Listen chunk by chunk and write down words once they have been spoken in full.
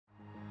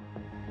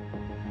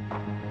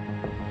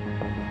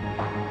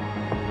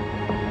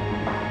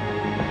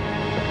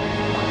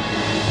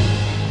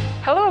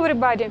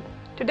everybody!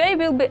 Today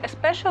will be a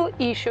special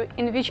issue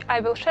in which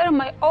I will share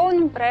my own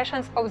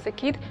impressions of the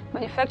kit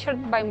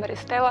manufactured by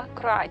MarisStella,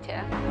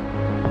 Croatia.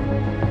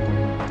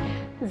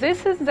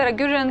 This is the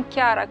RAGUSIAN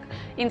CARRACK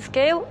in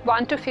scale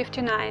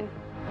 1:59.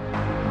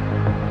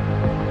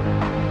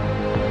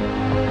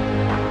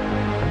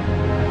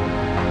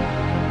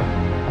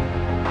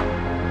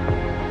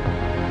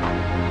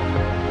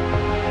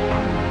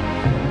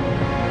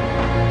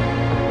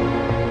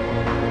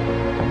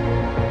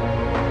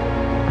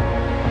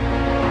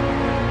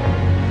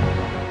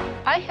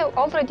 I have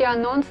already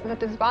announced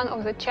that one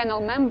of the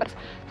channel members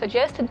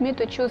suggested me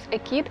to choose a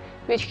kit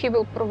which he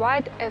will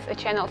provide as a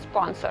channel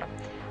sponsor.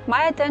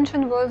 My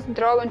attention was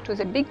drawn to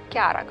the big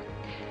Carrack,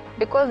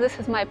 because this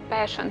is my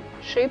passion,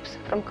 ships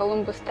from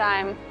Columbus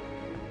time.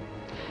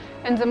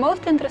 And the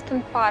most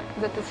interesting part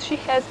that is she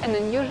has an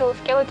unusual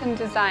skeleton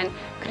design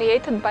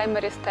created by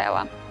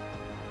MarisStella.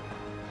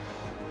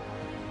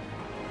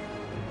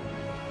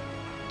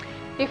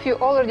 If you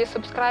already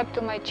subscribe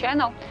to my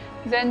channel,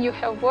 then you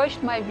have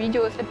watched my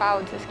videos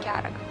about this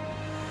Carrack.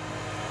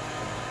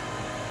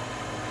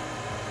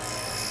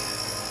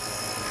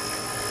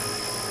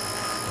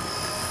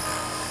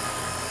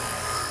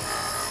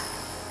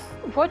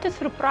 What a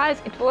surprise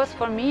it was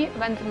for me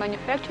when the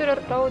manufacturer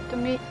wrote to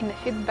me in a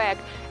feedback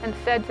and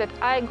said that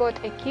I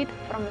got a kit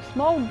from a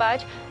small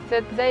batch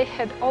that they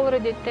had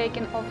already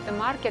taken off the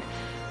market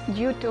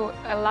due to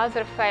a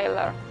laser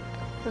failure.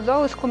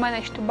 Those who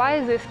managed to buy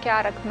this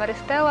Carrack,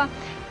 MarisStella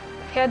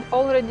had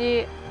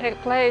already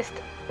replaced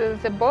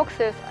the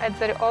boxes at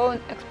their own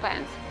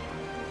expense.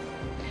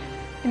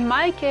 In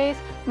my case,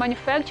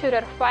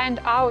 manufacturer find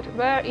out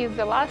where is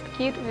the last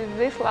kit with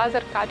this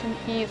laser cutting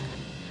is.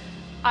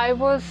 I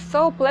was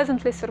so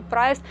pleasantly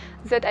surprised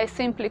that I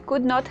simply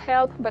could not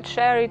help but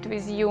share it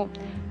with you.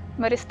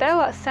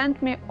 MarisStella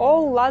sent me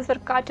all laser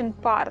cutting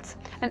parts,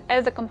 and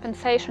as a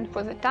compensation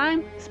for the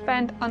time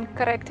spent on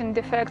correcting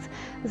defects,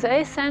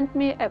 they sent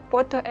me a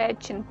photo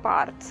etching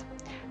parts,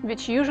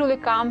 which usually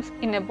comes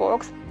in a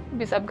box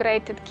with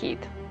upgraded kit.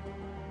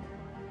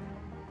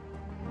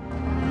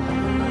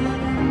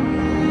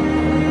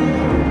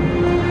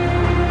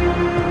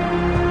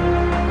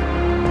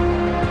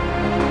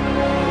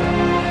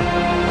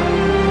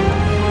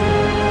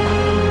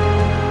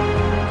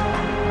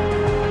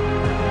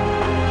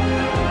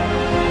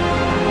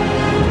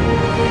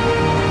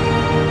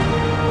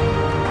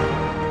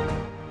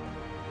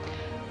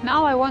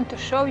 Now I want to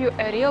show you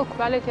a real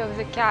quality of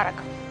the Carrack.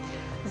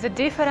 The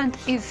difference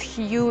is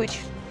huge.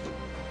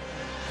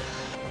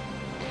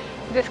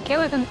 The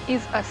skeleton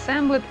is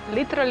assembled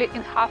literally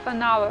in half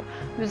an hour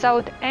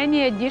without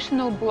any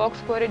additional blocks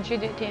for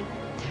rigidity.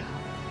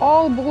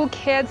 All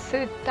bulkheads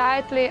sit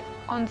tightly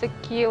on the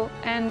keel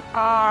and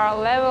are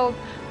leveled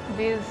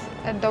with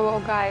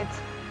dowel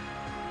guides.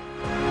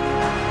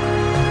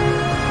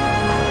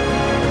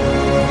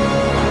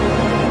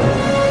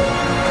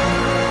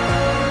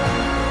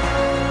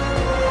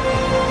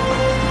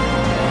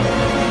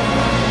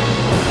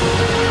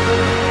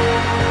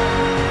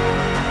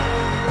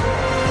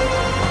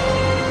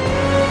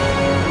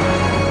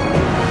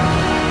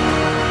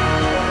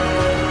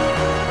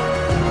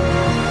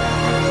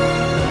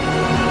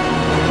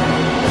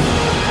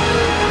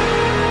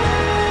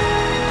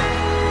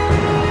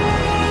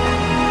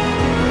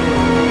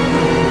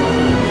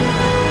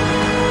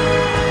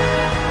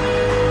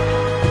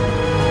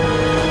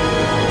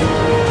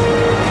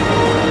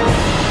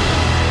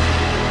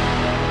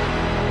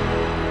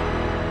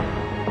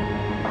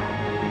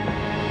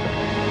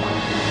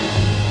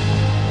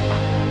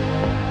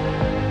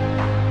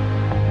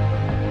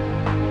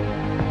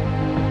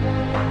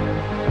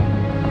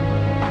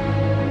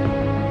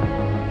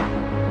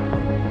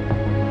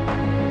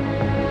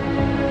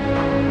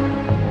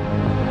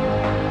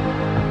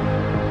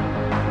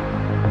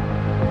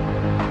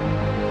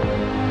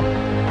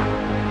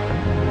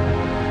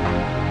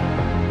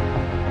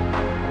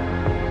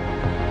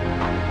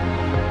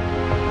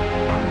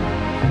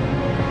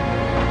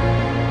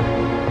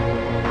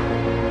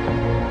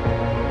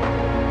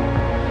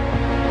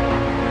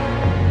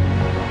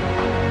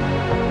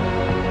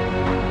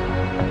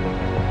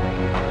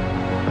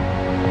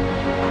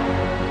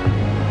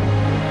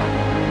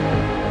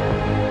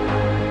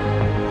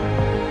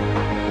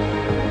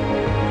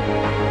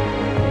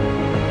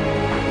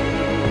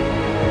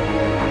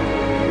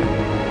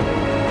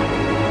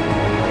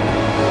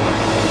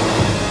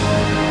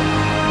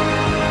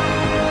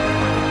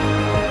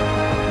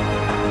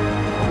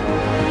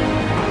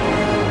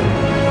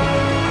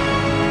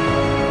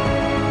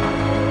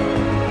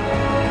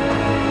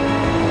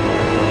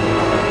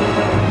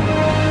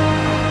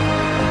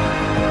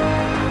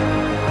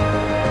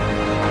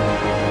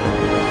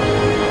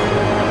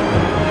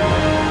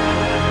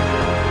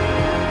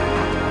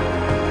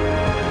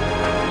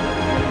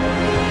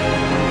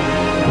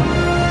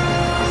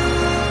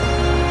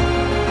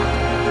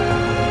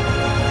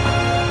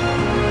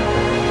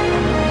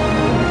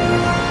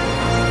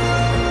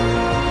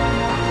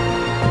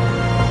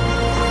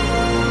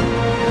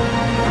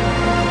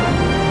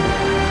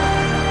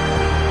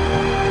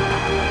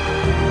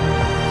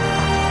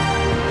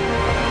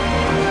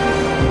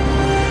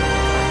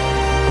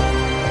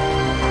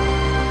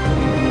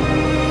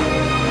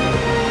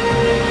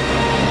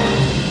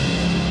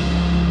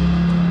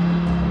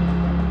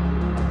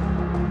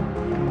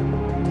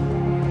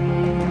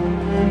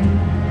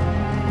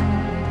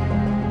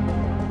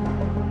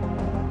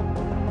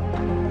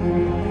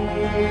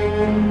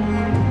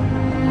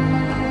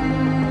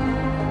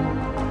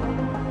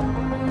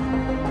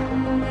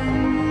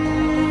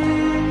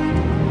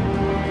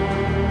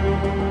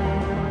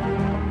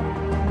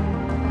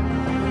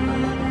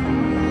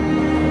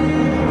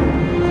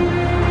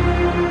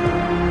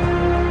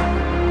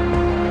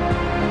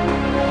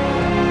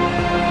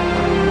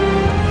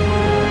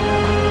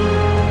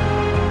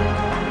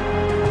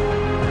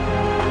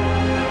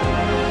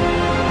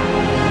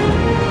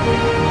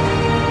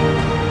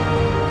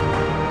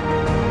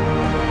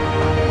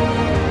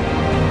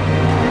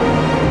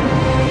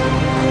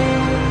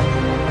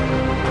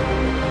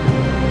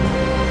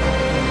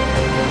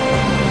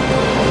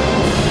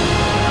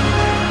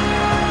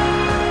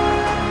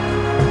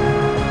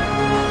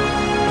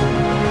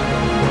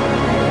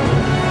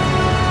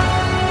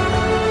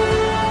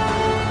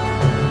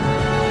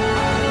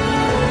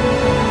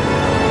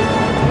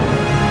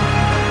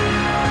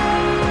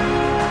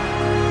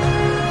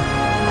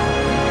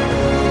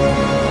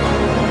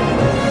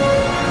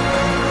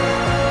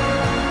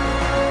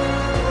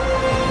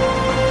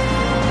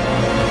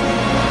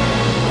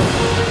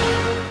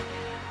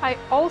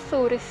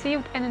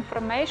 received an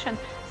information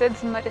that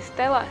the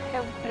MarisStella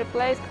have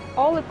replaced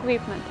all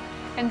equipment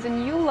and the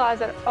new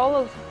laser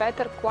allows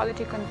better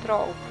quality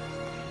control.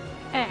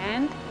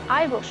 And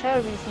I will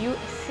share with you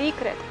a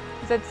secret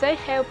that they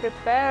have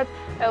prepared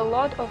a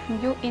lot of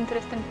new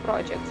interesting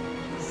projects,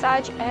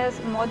 such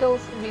as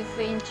models with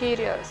the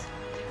interiors.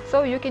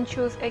 So you can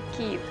choose a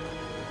kit,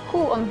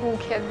 hull on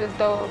bulkhead with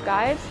dowel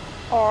guides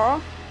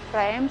or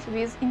frames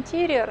with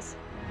interiors.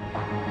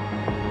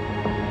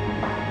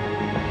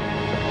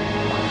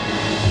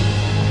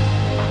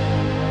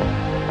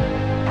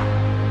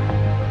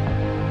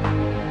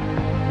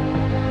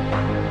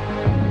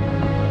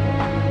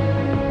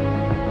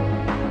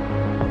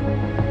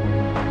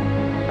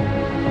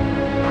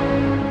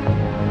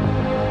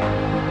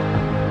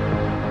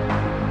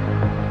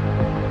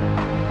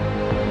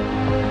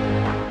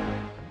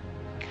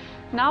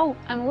 Now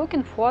I'm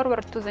looking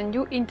forward to the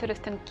new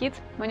interesting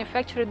kits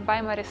manufactured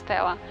by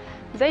MarisStella.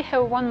 They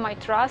have won my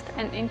trust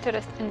and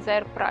interest in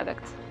their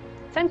products.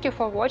 Thank you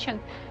for watching,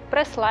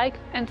 press like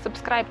and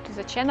subscribe to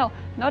the channel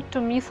not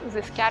to miss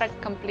this carrack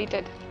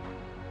completed.